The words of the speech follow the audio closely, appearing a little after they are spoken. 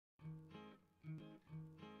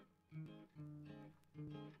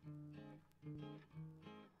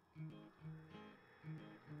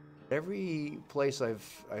Every place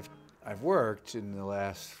I've worked in the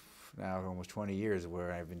last now almost 20 years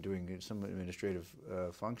where I've been doing some administrative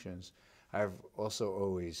functions, I've also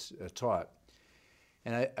always taught.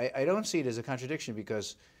 And I don't see it as a contradiction,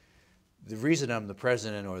 because the reason I'm the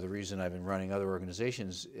president, or the reason I've been running other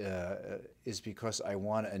organizations, is because I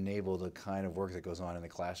want to enable the kind of work that goes on in the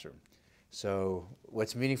classroom. So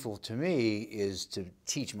what's meaningful to me is to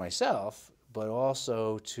teach myself, but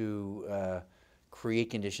also to create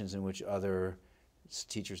conditions in which other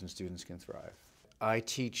teachers and students can thrive. I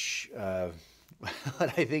teach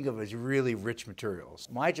what I think of as really rich materials.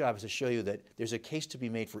 My job is to show you that there's a case to be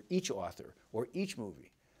made for each author or each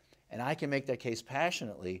movie, and I can make that case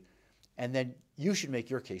passionately, and then you should make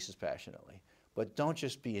your cases passionately. But don't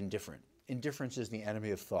just be indifferent. Indifference is the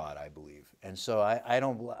enemy of thought, I believe. And so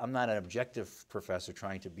I'm not an objective professor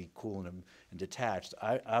trying to be cool and detached.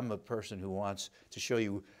 I'm a person who wants to show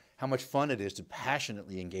you how much fun it is to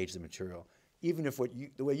passionately engage the material, even if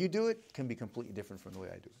the way you do it can be completely different from the way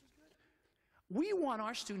I do it. We want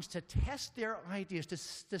our students to test their ideas, to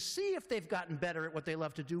see if they've gotten better at what they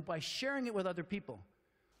love to do by sharing it with other people.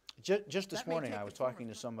 Just this morning, I was talking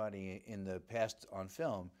to somebody in the past on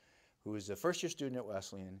film who is a first-year student at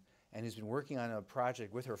Wesleyan, and who's been working on a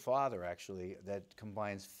project with her father, actually, that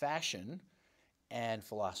combines fashion and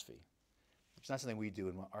philosophy. It's not something we do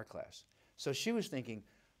in our class. So she was thinking,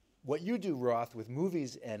 what you do, Roth, with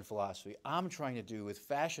movies and philosophy, I'm trying to do with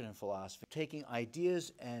fashion and philosophy, taking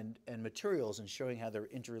ideas and materials and showing how they're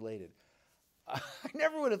interrelated. I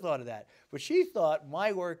never would have thought of that. But she thought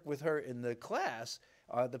my work with her in the class,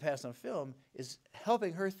 the past on film, is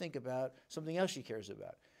helping her think about something else she cares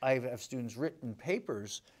about. I have students written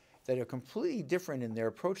papers that are completely different in their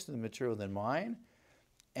approach to the material than mine,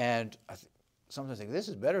 and I sometimes think, this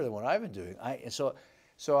is better than what I've been doing.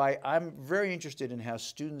 So I'm very interested in how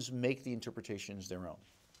students make the interpretations their own.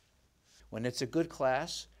 When it's a good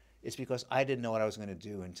class, it's because I didn't know what I was going to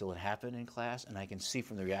do until it happened in class, and I can see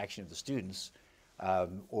from the reaction of the students,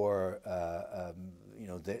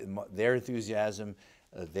 their enthusiasm,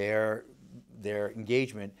 their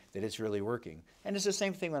engagement, that it's really working. And it's the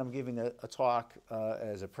same thing when I'm giving a talk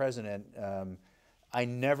as a president. I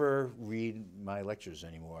never read my lectures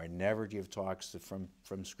anymore. I never give talks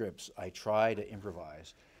from scripts. I try to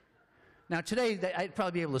improvise. Now today, I'd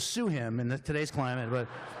probably be able to sue him in today's climate, but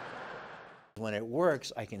when it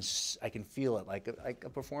works, I can feel it, like a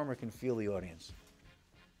performer can feel the audience.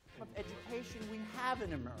 Of education we have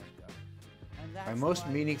in America. And that's my most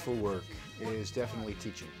meaningful work is definitely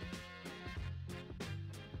teaching.